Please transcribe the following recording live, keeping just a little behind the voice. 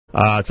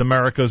It's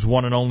America's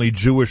one and only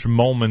Jewish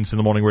Moments in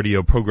the Morning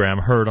radio program,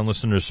 heard on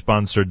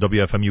listeners-sponsored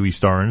WFMU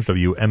East Orange,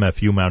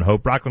 WMFU Mount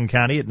Hope, Rockland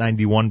County at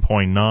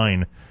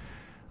 91.9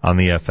 on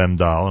the FM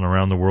dial, and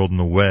around the world on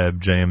the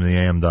web,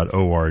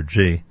 jmandtheam.org.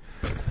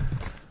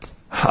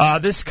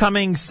 This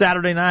coming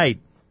Saturday night,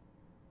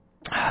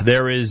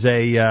 there is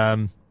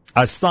a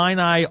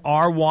Sinai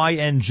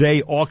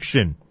RYNJ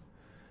auction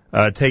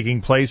taking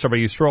place. Rabbi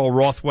Yisrael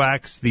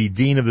Rothwax, the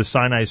Dean of the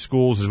Sinai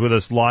Schools, is with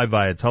us live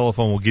via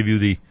telephone. We'll give you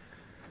the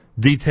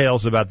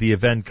details about the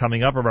event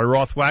coming up. Rabbi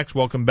Rothwax,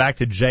 welcome back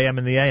to JM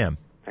and the AM.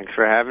 Thanks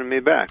for having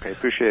me back. I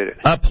appreciate it.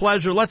 A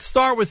pleasure. Let's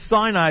start with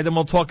Sinai, then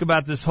we'll talk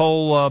about this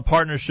whole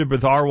partnership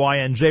with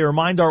RYNJ.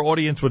 Remind our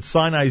audience what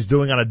Sinai is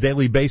doing on a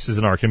daily basis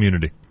in our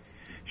community.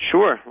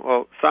 Sure.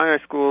 Well, Sinai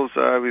Schools,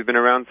 we've been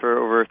around for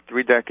over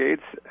 3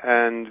 decades,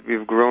 and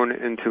we've grown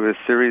into a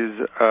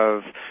series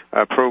of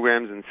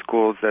programs and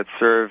schools that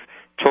serve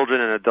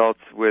children and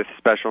adults with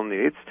special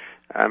needs.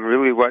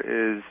 Really what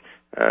is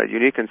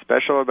unique and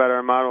special about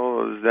our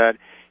model is that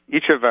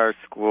each of our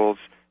schools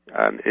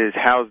is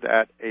housed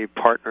at a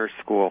partner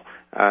school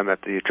at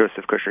the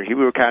Joseph Kushner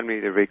Hebrew Academy,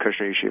 the Ray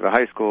Kushner Yeshiva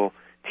High School,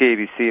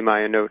 TABC,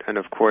 Maya Note, and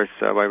of course,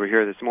 why we're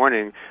here this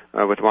morning,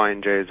 with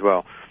YNJ as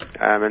well.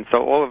 And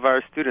so all of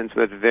our students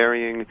with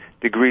varying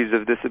degrees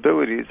of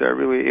disabilities are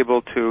really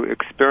able to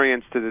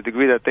experience, to the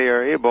degree that they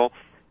are able,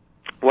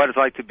 what it's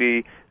like to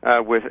be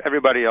with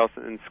everybody else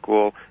in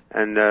school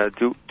and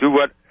do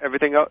what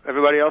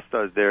everybody else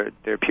does.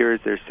 Their peers,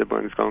 their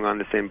siblings, going on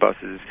the same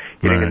buses,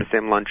 eating in the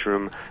same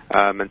lunchroom,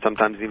 and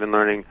sometimes even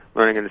learning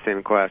in the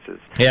same classes.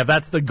 Yeah,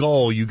 that's the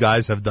goal. You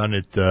guys have done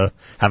it,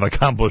 have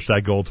accomplished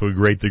that goal to a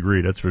great degree,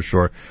 that's for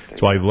sure.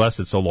 That's why you've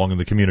lasted so long in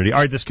the community.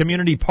 All right, this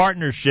community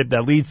partnership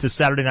that leads to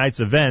Saturday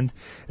night's event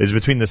is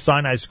between the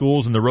Sinai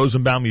Schools and the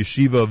Rosenbaum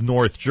Yeshiva of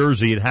North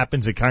Jersey. It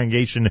happens at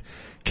Congregation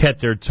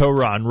Keter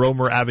Torah on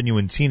Romer Avenue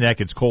in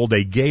Teaneck. It's called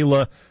a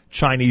Gala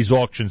Chinese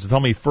Auction. So tell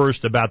me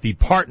first about the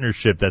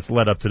partnership that's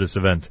led up to this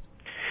event.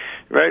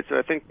 Right, so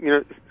I think,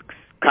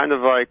 kind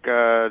of like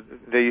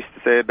they used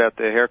to say about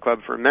the hair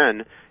club for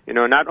men,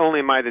 not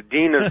only am I the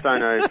dean of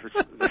Sinai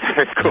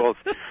Schools,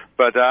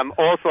 but I'm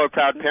also a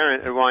proud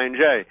parent at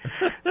YNJ.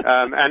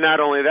 And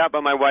not only that,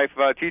 but my wife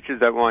teaches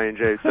at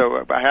YNJ.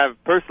 So I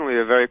have personally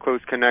a very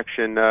close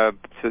connection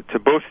to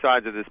both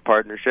sides of this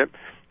partnership.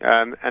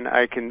 And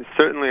I can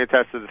certainly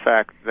attest to the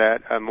fact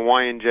that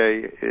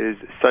YNJ is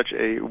such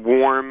a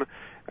warm,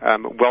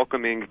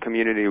 welcoming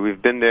community.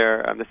 We've been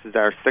there, this is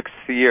our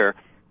 6th year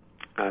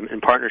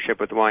in partnership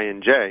with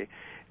YNJ,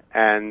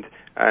 and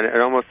it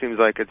almost seems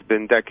like it's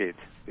been decades,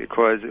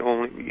 because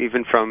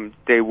even from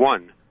day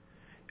one,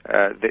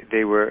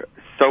 they were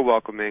so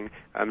welcoming.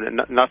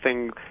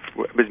 Nothing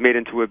was made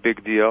into a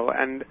big deal,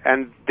 and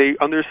they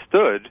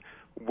understood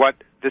what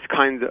this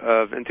kind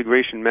of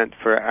integration meant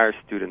for our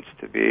students,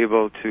 to be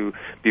able to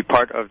be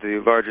part of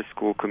the larger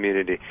school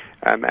community.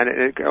 And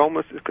it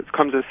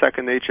comes as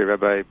second nature.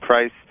 Rabbi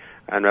Price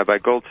and Rabbi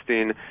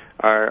Goldstein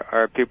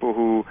are people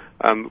who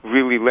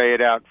really lay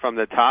it out from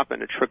the top,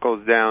 and it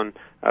trickles down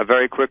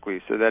very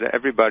quickly, so that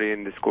everybody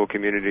in the school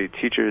community,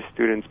 teachers,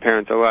 students,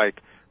 parents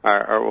alike,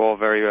 are all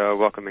very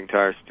welcoming to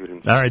our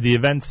students. All right, the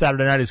event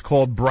Saturday night is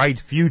called Bright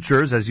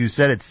Futures. As you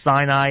said, it's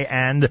Sinai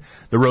and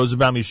the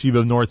Rosenbaum Yeshiva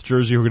of North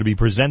Jersey who are going to be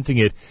presenting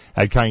it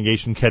at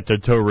Congregation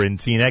Keter Torah in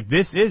Teaneck.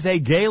 This is a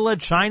Gala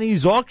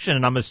Chinese auction,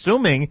 and I'm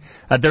assuming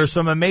that there's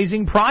some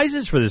amazing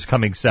prizes for this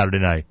coming Saturday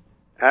night.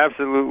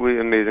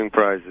 Absolutely amazing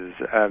prizes.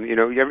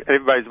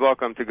 Everybody's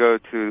welcome to go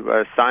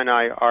to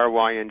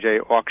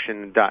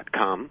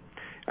SinaiRYNJauction.com.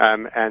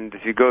 And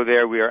if you go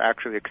there, we are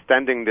actually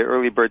extending the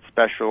early bird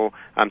special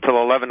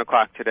until 11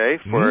 o'clock today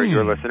for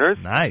your listeners.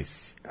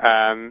 Nice.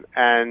 And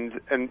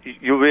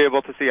you'll be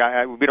able to see,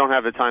 we don't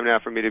have the time now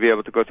for me to be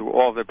able to go through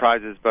all of the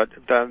prizes, but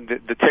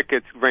the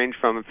tickets range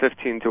from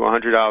 $15 to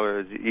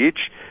 $100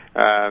 each.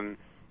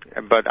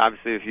 But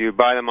obviously, if you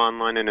buy them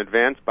online in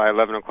advance by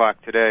 11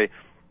 o'clock today,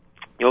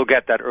 you'll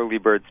get that early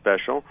bird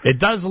special. It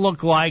does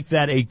look like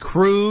that a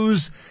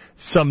cruise,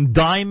 some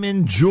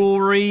diamond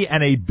jewelry,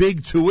 and a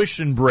big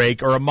tuition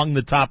break are among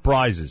the top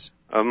prizes.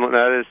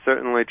 That is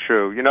certainly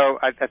true.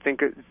 I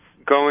think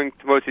going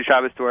to Motzi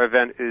Shabbos to our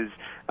event is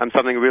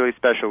something really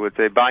special. It's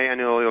a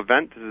biannual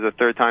event. This is the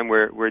 3rd time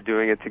we're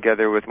doing it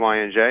together with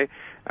YNJ.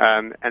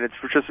 And it's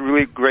just a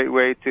really great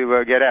way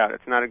to get out.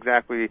 It's not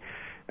exactly,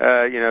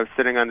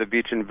 sitting on the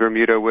beach in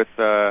Bermuda with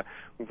a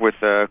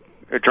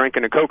drink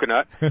and a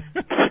coconut.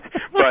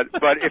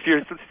 but if you're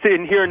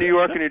sitting here in New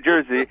York and New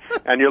Jersey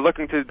and you're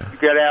looking to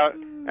get out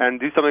and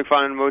do something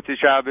fun on Motzi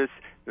Shabbos,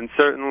 then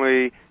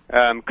certainly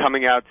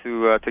coming out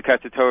to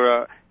Keter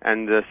Torah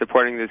and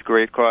supporting this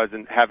great cause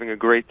and having a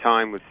great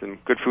time with some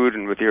good food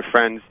and with your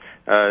friends,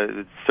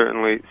 it's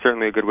certainly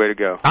a good way to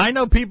go. I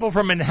know people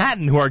from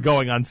Manhattan who are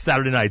going on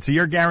Saturday night, so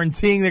you're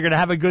guaranteeing they're going to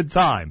have a good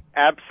time.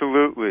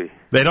 Absolutely.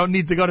 They don't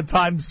need to go to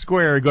Times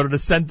Square or go to the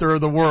center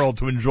of the world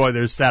to enjoy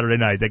their Saturday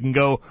night. They can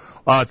go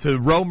to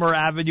Romer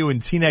Avenue in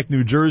Teaneck,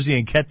 New Jersey,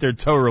 and Keter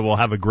Torah will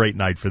have a great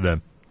night for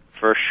them.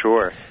 For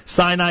sure.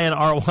 Sinai and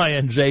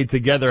RYNJ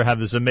together have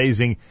this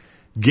amazing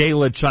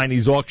Gala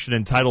Chinese auction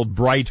entitled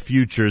Bright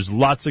Futures.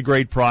 Lots of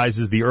great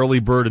prizes. The early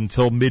bird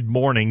until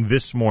mid-morning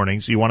this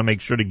morning, so you want to make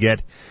sure to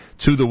get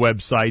to the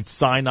website,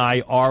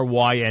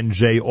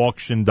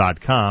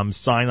 SinaiRYNJauction.com,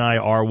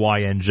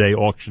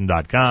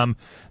 SinaiRYNJauction.com.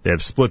 They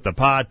have split the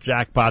pot,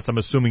 jackpots. I'm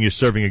assuming you're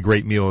serving a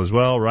great meal as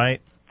well,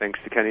 right? Thanks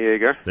to Kenny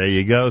Yeager. There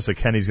you go. So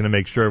Kenny's going to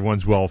make sure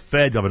everyone's well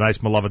fed. You'll have a nice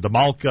malava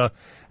damalka,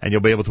 and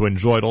you'll be able to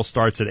enjoy it. All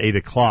starts at 8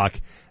 o'clock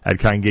at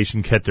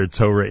Congregation Keter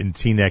Torah in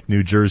Teaneck,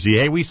 New Jersey.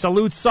 Hey, we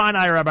salute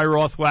Sinai, Rabbi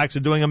Rothwax, for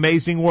doing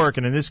amazing work.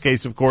 And in this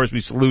case, of course,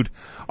 we salute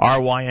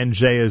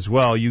RYNJ as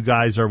well. You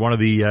guys are one of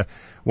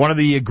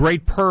the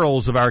great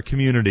pearls of our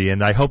community.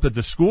 And I hope that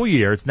the school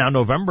year, it's now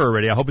November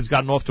already, I hope it's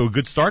gotten off to a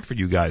good start for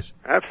you guys.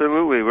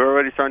 Absolutely. We're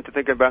already starting to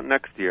think about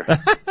next year.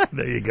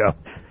 There you go.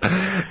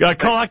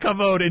 Kol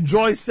HaKavod.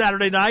 Enjoy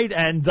Saturday night,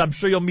 and I'm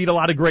sure you'll meet a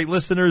lot of great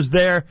listeners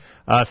there.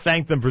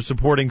 Thank them for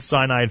supporting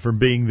Sinai and for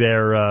being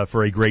there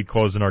for a great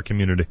cause in our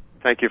community.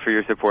 Thank you for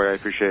your support. I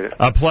appreciate it.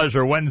 A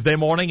pleasure. Wednesday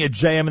morning at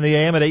JM in the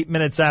AM at 8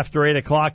 minutes after 8 o'clock.